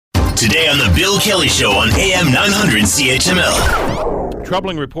Today on The Bill Kelly Show on AM 900 CHML.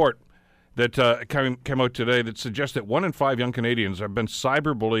 Troubling report that came out today that suggests that 1 in 5 young Canadians have been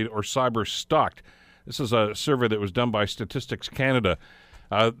cyberbullied or cyber-stalked. This is a survey that was done by Statistics Canada.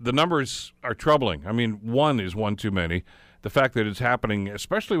 The numbers are troubling. I mean, 1 is one too many. The fact that it's happening,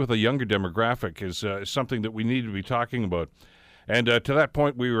 especially with a younger demographic, is something that we need to be talking about. And to that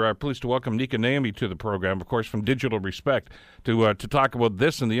point, we were pleased to welcome Nika Naomi to the program, of course, from Digital Respect, to talk about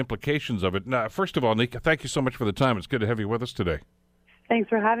this and the implications of it. Now, first of all, Nika, thank you so much for the time. It's good to have you with us today. Thanks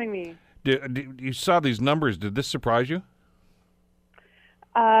for having me. You saw these numbers. Did this surprise you?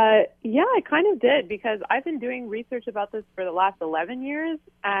 Yeah, I kind of did, because I've been doing research about this for the last 11 years,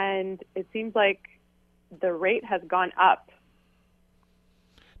 and it seems like the rate has gone up.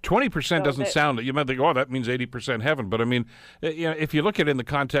 20% doesn't sound, you might think, oh, that means 80% haven't. But I mean, if you look at it in the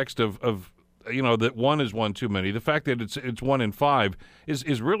context of that 1 is one too many, the fact that it's 1 in 5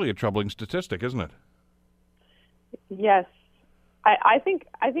 is really a troubling statistic, isn't it? Yes. I think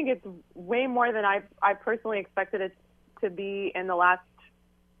it's way more than I personally expected it to be in the last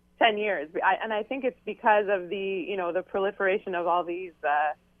 10 years. And I think it's because of the proliferation of all these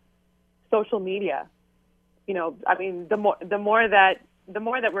social media. I mean, the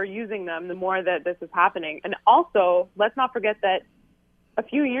more that we're using them, the more that this is happening. And also, let's not forget that a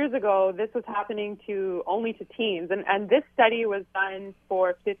few years ago, this was happening only to teens. And this study was done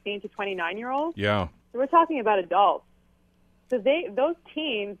for 15 to 29-year-olds. Yeah. So we're talking about adults. So those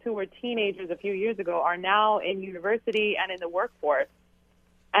teens who were teenagers a few years ago are now in university and in the workforce.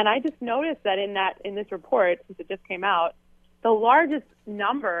 And I just noticed that in this report, since it just came out, the largest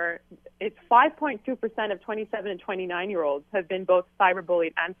number, it's 5.2% of 27 and 29-year-olds have been both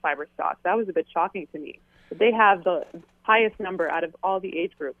cyberbullied and cyberstalked. That was a bit shocking to me. But they have the highest number out of all the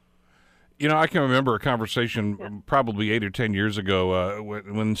age groups. I can remember a conversation probably 8 or 10 years ago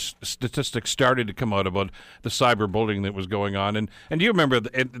when statistics started to come out about the cyberbullying that was going on. And do you remember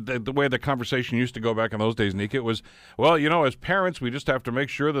the way the conversation used to go back in those days, Nika? It was, well, as parents, we just have to make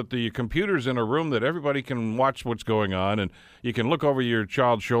sure that the computer's in a room that everybody can watch what's going on, and you can look over your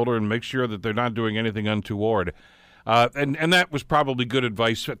child's shoulder and make sure that they're not doing anything untoward. And that was probably good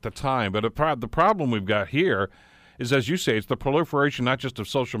advice at the time. But the problem we've got here is, as you say, it's the proliferation not just of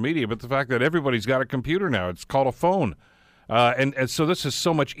social media, but the fact that everybody's got a computer now. It's called a phone. And so this is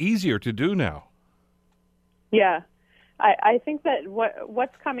so much easier to do now. Yeah. I think that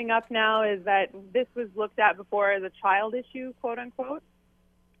what's coming up now is that this was looked at before as a child issue, quote unquote.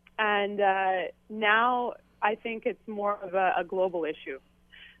 And now I think it's more of a global issue.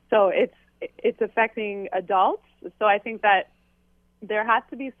 So it's affecting adults. So I think that there has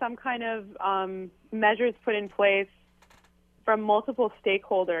to be some kind of measures put in place from multiple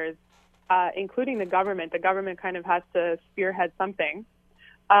stakeholders, including the government. The government kind of has to spearhead something.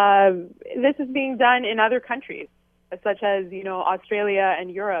 This is being done in other countries, such as, Australia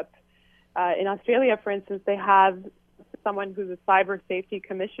and Europe. In Australia, for instance, they have someone who's a cyber safety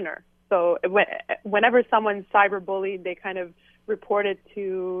commissioner. So whenever someone's cyberbullied, they kind of report it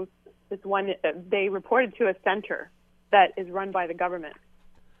to they reported to a center that is run by the government.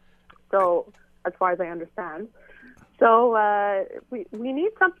 So, as far as I understand. So, we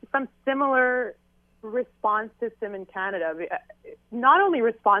need some similar response system in Canada. Not only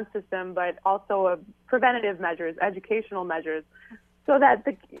response system, but also preventative measures, educational measures, so that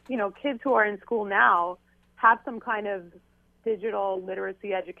the kids who are in school now have some kind of digital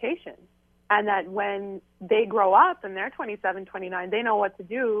literacy education. And that when they grow up and they're 27, 29, they know what to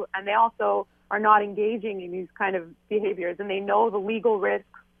do, and they also are not engaging in these kind of behaviors, and they know the legal risks,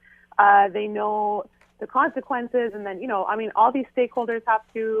 they know the consequences, and then, all these stakeholders have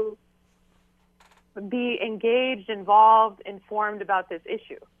to be engaged, involved, informed about this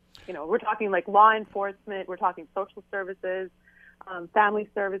issue. We're talking like law enforcement, we're talking social services, family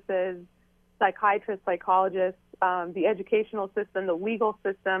services, psychiatrists, psychologists, the educational system, the legal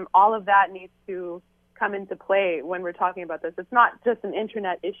system, all of that needs to come into play when we're talking about this. It's not just an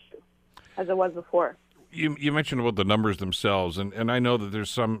internet issue as it was before. You mentioned about the numbers themselves, and I know that there's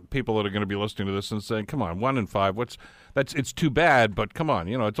some people that are going to be listening to this and saying, come on, 1 in 5, it's too bad, but come on,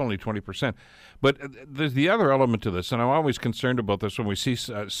 it's only 20%. But there's the other element to this, and I'm always concerned about this when we see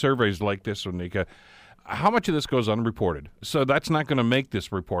surveys like this, Nika. How much of this goes unreported? So that's not going to make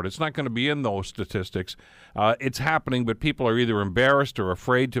this report. It's not going to be in those statistics. It's happening, but people are either embarrassed or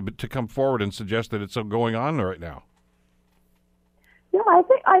afraid to come forward and suggest that it's going on right now. Yeah,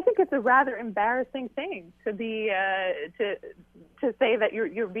 I think it's a rather embarrassing thing to be to say that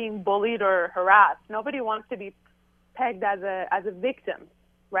you're being bullied or harassed. Nobody wants to be pegged as a victim,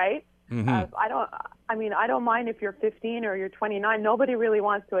 right? I don't mind if you're 15 or you're 29. Nobody really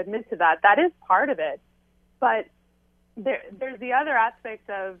wants to admit to that. That is part of it. But there's the other aspect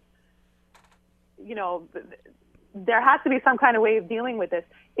of, there has to be some kind of way of dealing with this.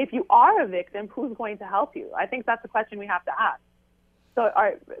 If you are a victim, who's going to help you? I think that's the question we have to ask. So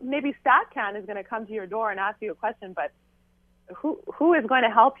maybe StatCan is going to come to your door and ask you a question, but who is going to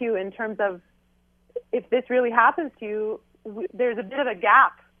help you in terms of, if this really happens to you, there's a bit of a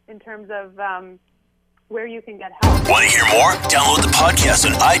gap in terms of where you can get help. Want to hear more? Download the podcast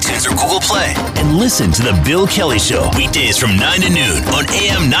on iTunes or Google Play and listen to The Bill Kelly Show weekdays from 9 to noon on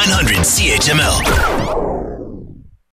AM 900 CHML.